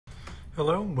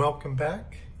Hello, welcome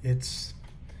back. It's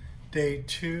day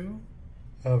 2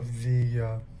 of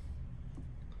the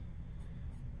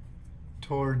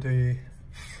Tour de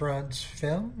France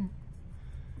Femmes.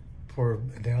 Poor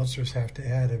announcers have to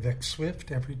add avec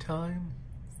Swift every time.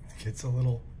 It gets a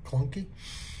little clunky,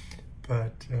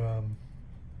 but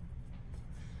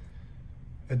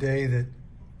a day that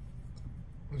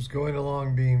was going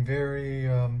along being very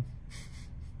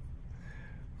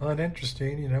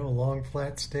uninteresting, you know, a long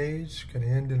flat stage, going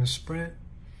to end in a sprint,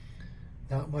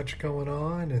 not much going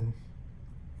on, and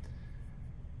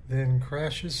then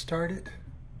crashes started,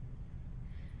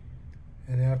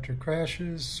 and after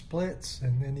crashes, splits,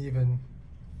 and then even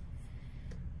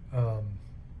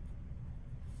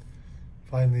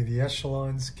finally the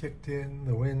echelons kicked in,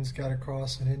 the winds got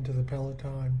across and into the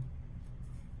peloton,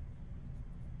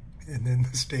 and then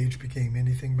the stage became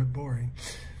anything but boring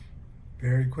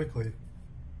very quickly.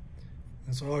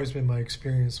 It's always been my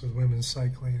experience with women's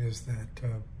cycling is that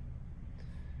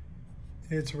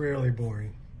it's rarely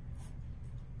boring.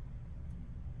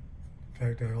 In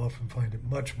fact, I often find it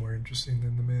much more interesting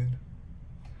than the men.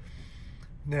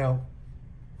 Now,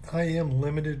 I am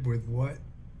limited with what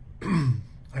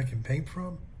I can paint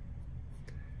from.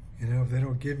 You know, if they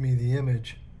don't give me the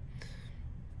image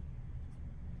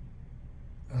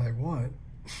I want,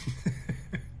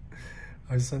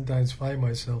 I sometimes find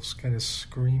myself kind of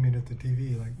screaming at the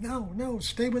TV, like, no,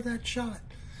 stay with that shot.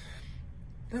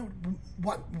 No,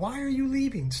 why are you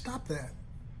leaving? Stop that.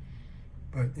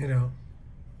 But, you know,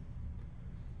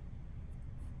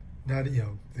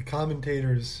 the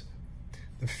commentators,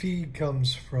 the feed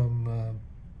comes from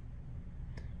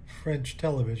French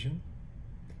television,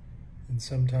 and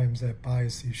sometimes that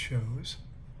buys these shows.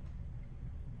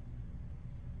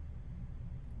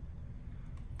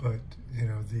 But, you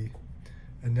know, the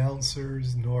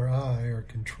announcers nor I are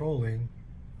controlling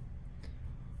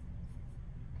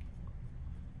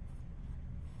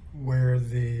where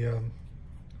the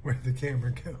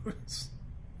camera goes.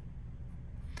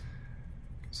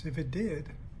 Because if it did,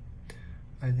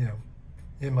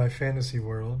 in my fantasy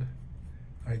world,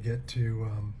 I get to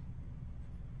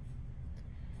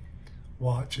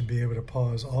watch and be able to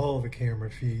pause all the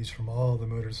camera feeds from all the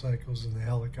motorcycles and the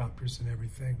helicopters and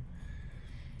everything,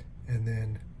 and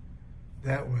then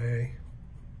that way,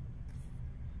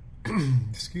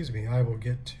 excuse me, I will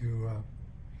get to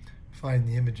find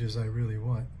the images I really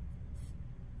want.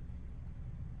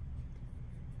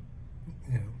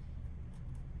 You know,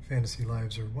 fantasy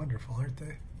lives are wonderful, aren't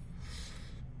they?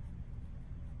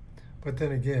 But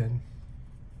then again,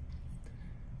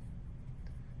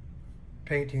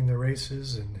 painting the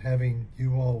races and having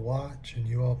you all watch and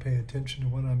you all pay attention to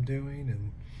what I'm doing,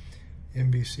 and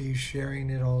NBC sharing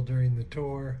it all during the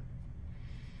tour,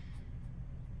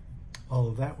 all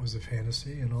of that was a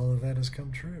fantasy, and all of that has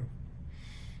come true.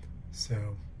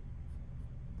 So,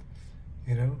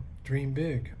 you know, dream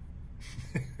big.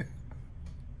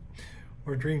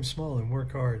 Or dream small and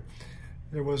work hard.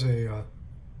 There was I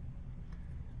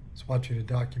was watching a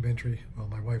documentary. Well,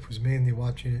 my wife was mainly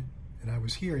watching it, and I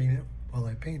was hearing it while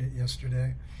I painted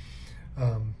yesterday,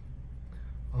 on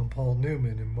Paul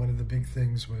Newman, and one of the big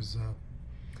things was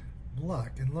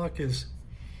luck. And luck is,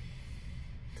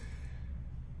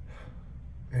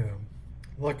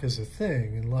 luck is a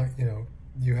thing, and luck,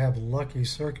 you have lucky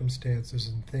circumstances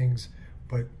and things,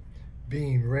 but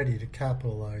being ready to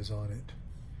capitalize on it,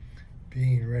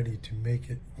 being ready to make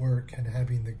it work, and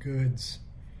having the goods.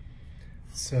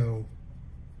 So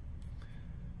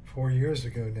 4 years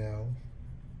ago now,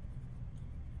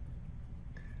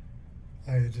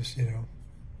 I just,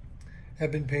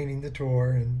 have been painting the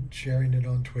tour and sharing it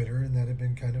on Twitter, and that had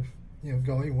been kind of,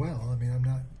 going well. I mean,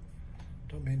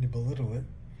 don't mean to belittle it.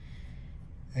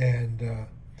 And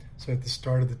so at the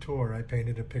start of the tour, I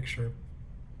painted a picture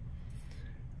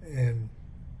and,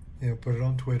 put it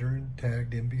on Twitter and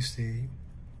tagged NBC.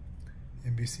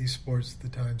 NBC Sports at the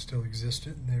time still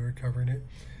existed, and they were covering it.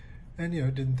 And,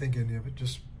 didn't think any of it,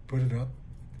 just put it up.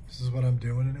 This is what I'm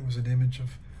doing. And it was an image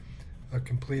of a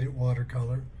completed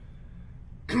watercolor.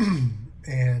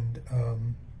 And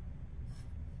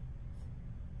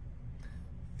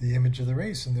the image of the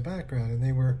race in the background. And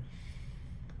they were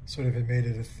sort of had made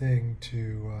it a thing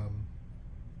to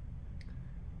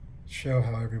show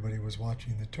how everybody was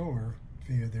watching the tour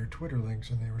via their Twitter links,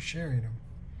 and they were sharing them.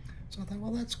 So I thought,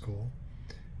 well, that's cool.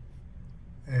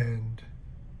 And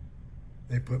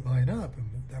they put mine up,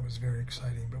 and that was very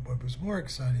exciting. But what was more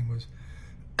exciting was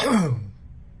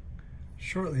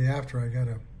shortly after, I got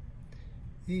an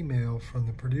email from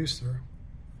the producer,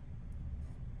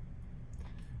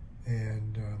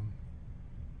 and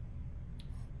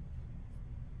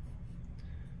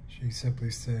She simply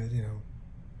said, you know,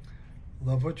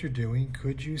 love what you're doing.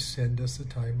 Could you send us a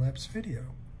time-lapse video?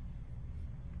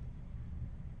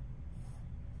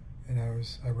 And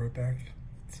I wrote back,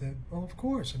 said, well, of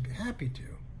course, I'd be happy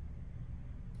to.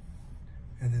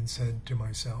 And then said to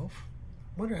myself,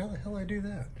 wonder how the hell I do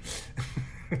that.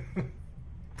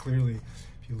 Clearly,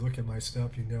 if you look at my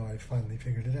stuff, you know I finally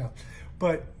figured it out.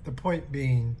 But the point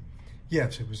being,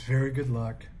 yes, it was very good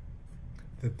luck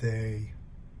that they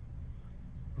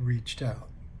reached out.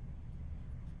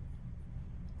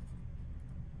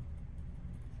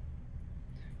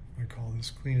 I call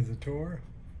this Queen of the Tour.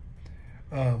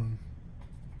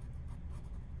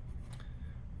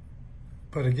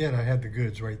 But again, I had the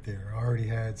goods right there. I already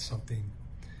had something,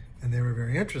 and they were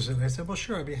very interested. And I said, well,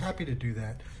 sure, I'd be happy to do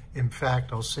that. In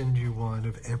fact, I'll send you one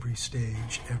of every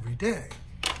stage every day.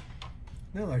 And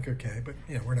they're like, okay, but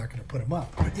you know, we're not going to put them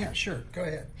up. But yeah, sure, go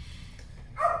ahead.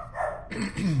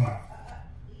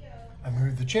 I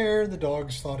moved the chair, the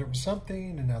dogs thought it was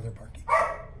something, and now they're barking.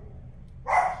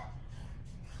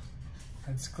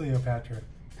 That's Cleopatra.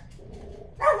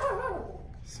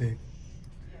 See,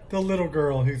 the little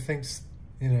girl who thinks,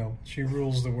 you know, she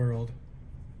rules the world.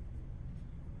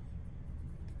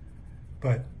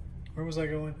 But where was I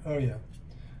going? Oh yeah.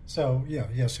 So yeah,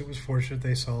 yes, it was fortunate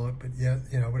they saw it, but yeah,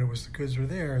 you know, but it was the goods were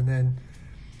there. And then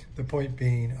the point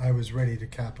being, I was ready to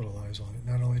capitalize on it.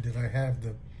 Not only did I have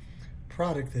the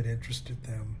product that interested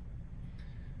them,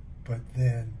 but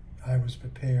then I was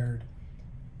prepared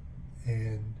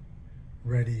and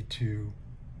ready to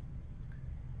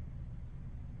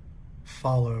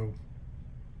follow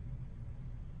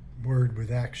word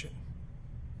with action.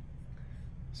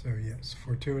 So yes,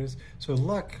 fortuitous. So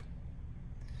luck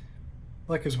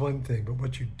is one thing, but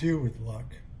what you do with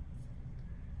luck,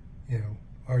 you know,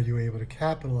 are you able to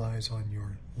capitalize on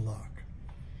your luck?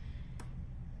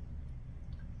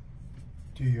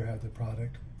 Do you have the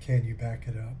product? Can you back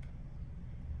it up?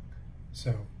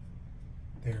 So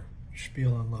there,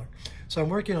 spiel on luck. So I'm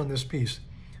working on this piece.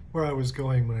 Where I was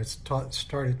going when I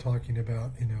started talking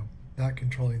about, you know, not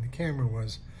controlling the camera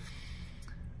was,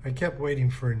 I kept waiting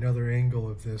for another angle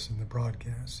of this in the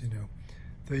broadcast. You know,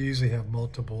 they usually have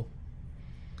multiple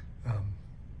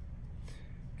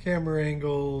camera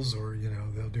angles, or, you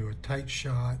know, they'll do a tight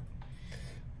shot.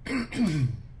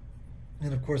 And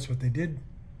of course, what they did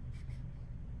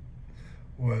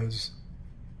was,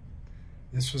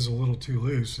 this was a little too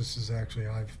loose. This is actually,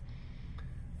 I've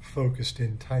focused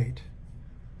in tight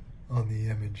on the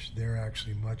image. They're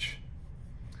actually much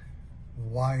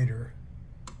wider.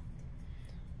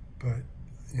 But,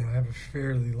 you know, I have a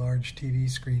fairly large TV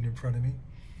screen in front of me.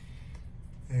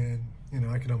 And, you know,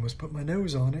 I can almost put my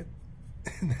nose on it.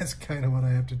 And that's kind of what I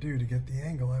have to do to get the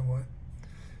angle I want,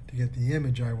 to get the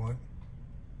image I want.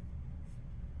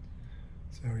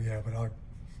 So, yeah, but I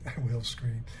will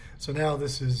screen. So now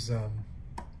this is the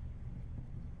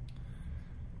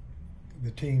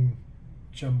team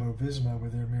Jumbo Visma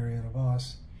with their Mariana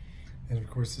Voss. And of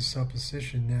course the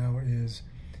supposition now is,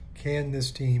 can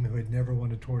this team, who had never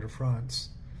won a Tour de France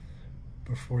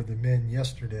before the men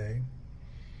yesterday,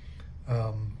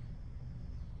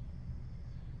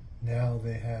 now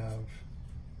they have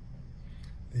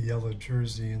the yellow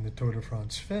jersey in the Tour de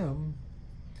France Femmes,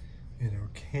 you know,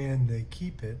 can they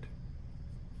keep it?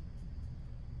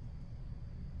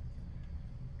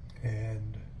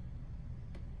 And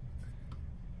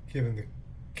given the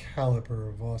caliber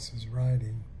of Voss's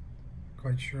riding,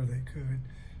 quite sure they could.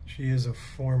 She is a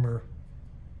former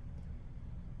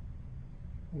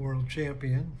world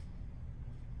champion,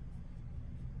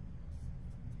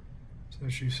 so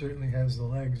she certainly has the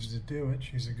legs to do it.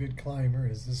 She's a good climber,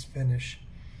 as this finish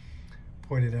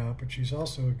pointed out, but she's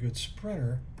also a good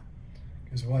sprinter,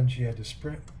 because one, she had to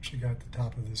sprint when she got to the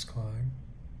top of this climb.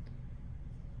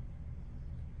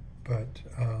 But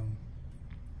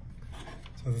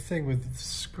so the thing with the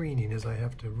screening is I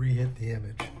have to re-hit the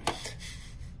image.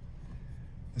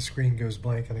 The screen goes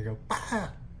blank and I go,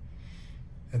 ah!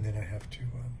 And then I have to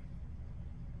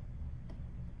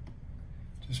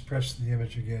just press the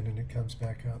image again and it comes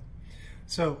back up.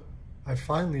 So I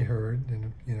finally heard,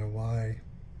 and you know why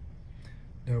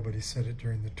nobody said it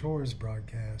during the tour's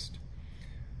broadcast,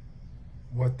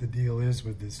 what the deal is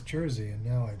with this jersey, and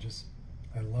now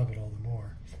I love it all the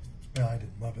more. Well, I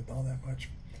didn't love it all that much.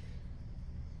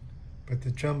 But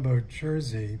the Jumbo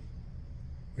jersey,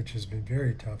 which has been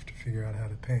very tough to figure out how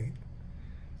to paint,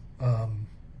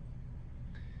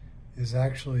 is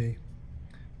actually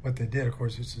what they did. Of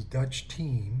course, it's a Dutch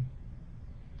team,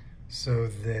 so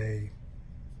they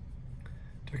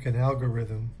took an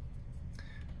algorithm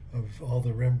of all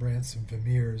the Rembrandts and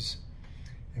Vermeers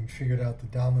and figured out the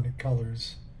dominant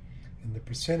colors and the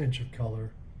percentage of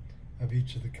color of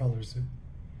each of the colors that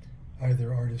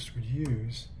either artist would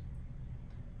use,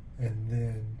 and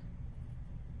then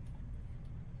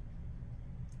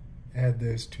add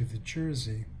those to the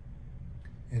jersey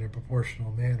in a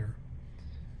proportional manner,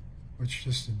 which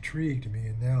just intrigued me.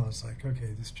 And now it's like,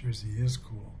 okay, this jersey is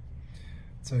cool.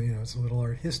 So, you know, it's a little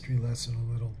art history lesson,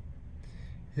 a little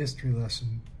history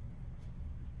lesson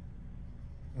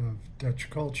of Dutch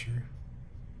culture,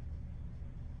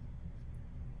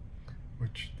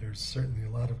 which there's certainly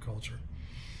a lot of culture.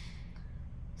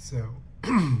 So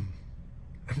I'm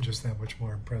just that much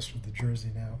more impressed with the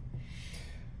jersey now.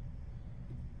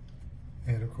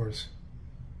 And of course,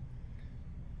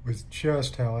 with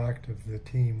just how active the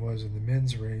team was in the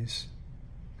men's race,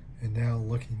 and now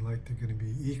looking like they're going to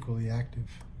be equally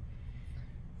active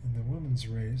in the women's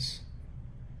race,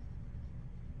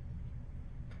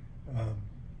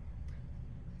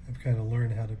 I've kind of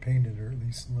learned how to paint it, or at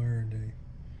least learned an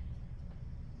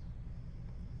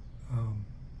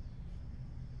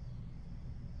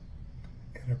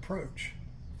approach.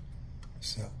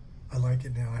 So I like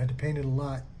it now. I had to paint it a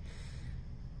lot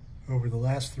over the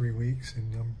last 3 weeks,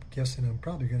 and I'm guessing I'm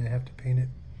probably going to have to paint it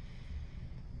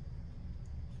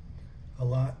a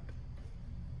lot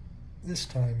this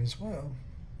time as well.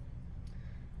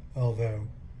 Although,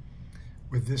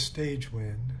 with this stage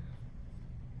win,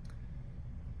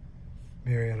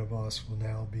 Marianne Vos will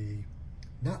now be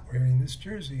not wearing this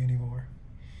jersey anymore,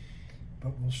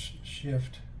 but will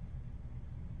shift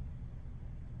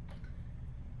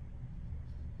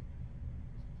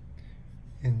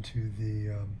into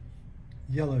the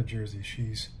yellow jersey.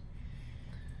 She's,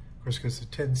 of course, gets a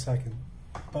 10-second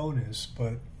bonus,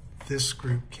 but this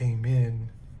group came in,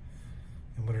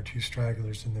 and one or two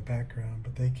stragglers in the background,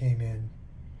 but they came in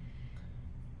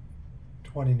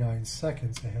 29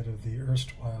 seconds ahead of the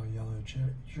erstwhile yellow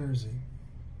jersey.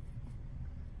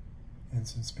 And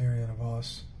since Marianne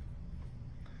Vos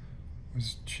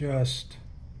was just,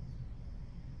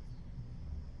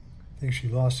 I think she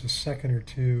lost a second or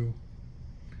two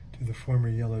to the former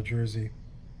yellow jersey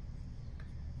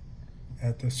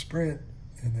at the sprint,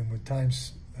 and then with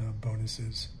times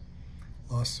bonuses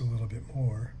lost a little bit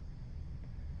more.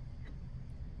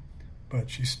 But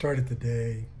she started the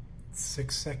day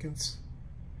 6 seconds,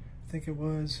 I think it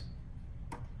was,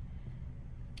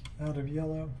 out of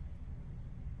yellow.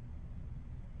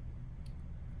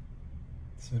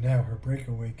 So now her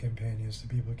breakaway companions, the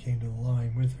people who came to the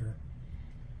line with her,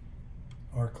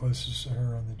 are closest to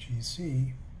her on the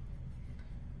GC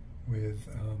with,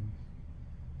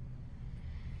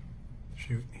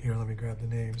 shoot, here, let me grab the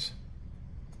names.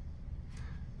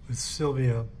 With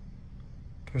Sylvia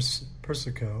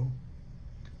Persico,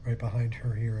 right behind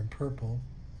her here in purple,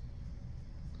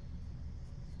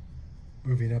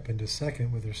 moving up into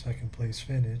second with her second place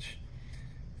finish,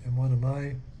 and one of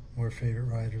my more favorite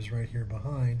riders right here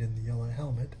behind in the yellow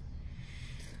helmet.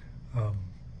 I'm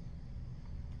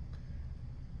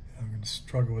going to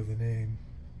struggle with the name,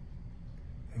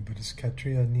 but it's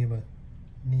Katrina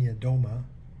Niedoma.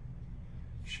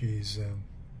 She's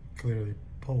clearly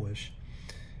Polish,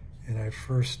 and I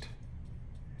first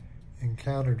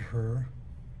encountered her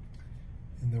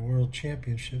in the World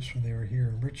Championships when they were here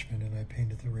in Richmond, and I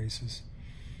painted the races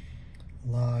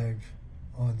live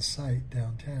on site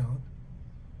downtown,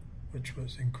 which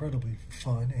was incredibly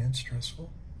fun and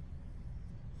stressful.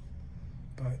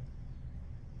 But,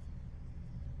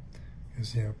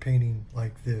 because, you know, painting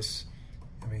like this,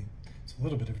 I mean, it's a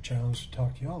little bit of a challenge to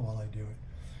talk to y'all while I do it,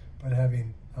 but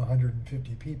having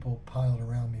 150 people piled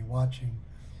around me watching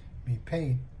me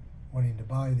paint, wanting to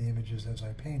buy the images as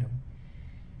I paint them,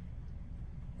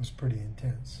 was pretty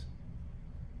intense.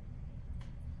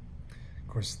 Of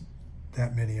course,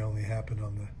 that many only happened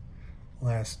on the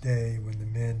last day when the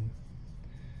men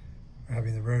were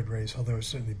having the road race, although it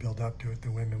certainly built up to it.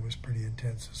 The women was pretty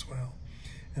intense as well.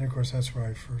 And of course, that's where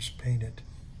I first painted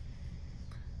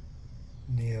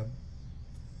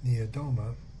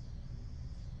Niedoma.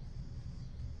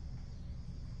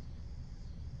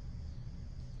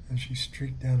 And she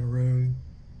streaked down a road,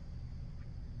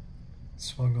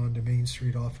 swung onto Main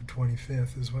Street off of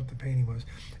 25th is what the painting was.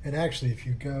 And actually, if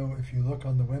you look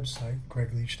on the website,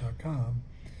 craigleach.com,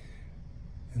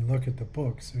 and look at the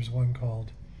books, there's one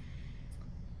called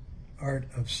Art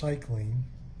of Cycling,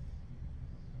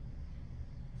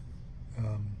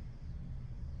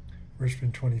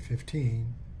 Richmond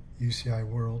 2015, UCI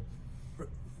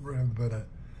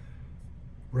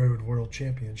Road World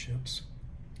Championships.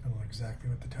 I don't know exactly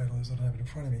what the title is, I don't have it in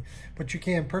front of me. But you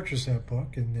can purchase that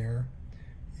book, and there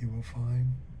you will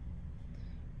find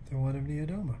the one of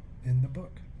Niedoma in the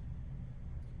book.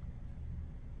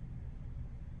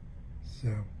 So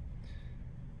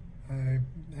I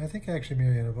think actually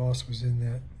Marianne Vos was in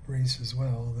that race as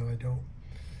well, although I don't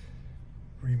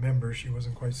remember. She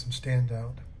wasn't quite some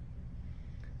standout.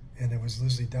 And it was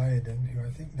Lizzie Diadin, who I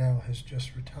think now has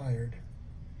just retired,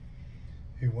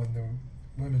 who won the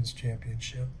women's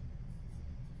championship.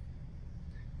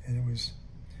 And it was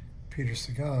Peter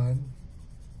Sagan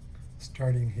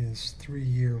starting his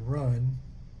 3-year run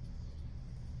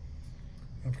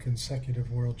of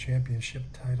consecutive world championship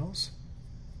titles.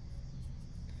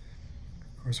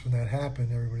 Of course, when that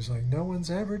happened, everybody's like, no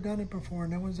one's ever done it before.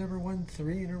 No one's ever won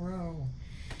 3 in a row.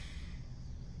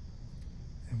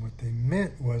 And what they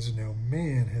meant was no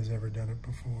man has ever done it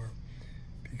before,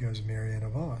 because Marianne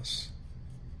Vos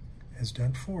has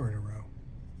done 4 in a row.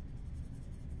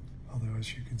 Although,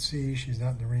 as you can see, she's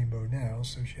not in the rainbow now,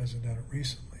 so she hasn't done it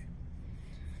recently.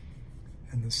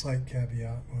 And the slight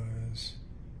caveat was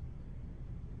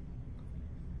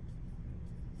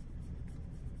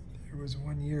there was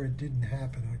 1 year it didn't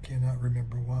happen. I cannot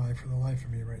remember why for the life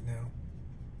of me right now.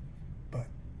 But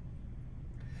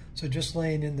so just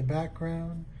laying in the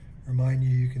background, remind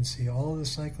you can see all of the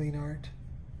cycling art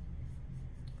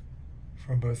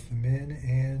from both the men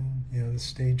and, the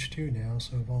stage 2 now.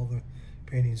 So of all the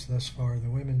paintings thus far, the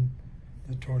women,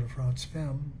 the Tour de France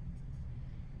Femmes,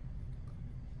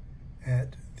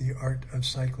 at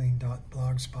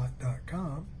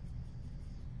theartofcycling.blogspot.com.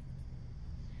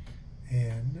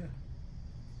 And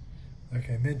like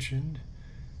I mentioned,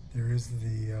 there is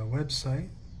the website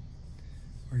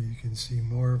where you can see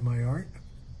more of my art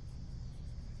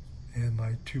and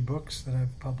my 2 books that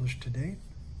I've published to date.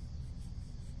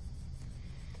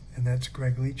 And that's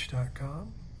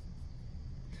gregleach.com.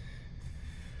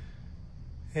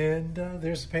 And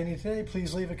there's the painting today.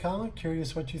 Please leave a comment.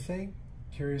 Curious what you think.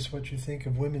 Curious what you think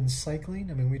of women's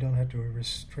cycling. I mean, we don't have to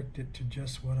restrict it to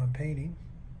just what I'm painting.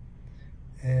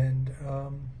 And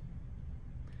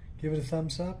give it a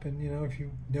thumbs up. And, if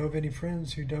you know of any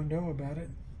friends who don't know about it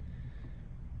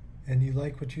and you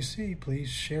like what you see, please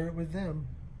share it with them.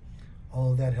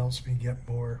 All of that helps me get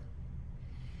more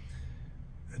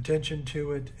attention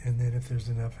to it. And then if there's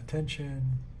enough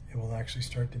attention, it will actually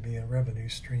start to be a revenue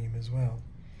stream as well.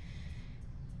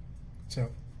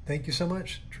 So, thank you so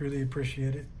much. Truly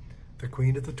appreciate it. The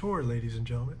Queen of the Tour, ladies and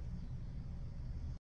gentlemen.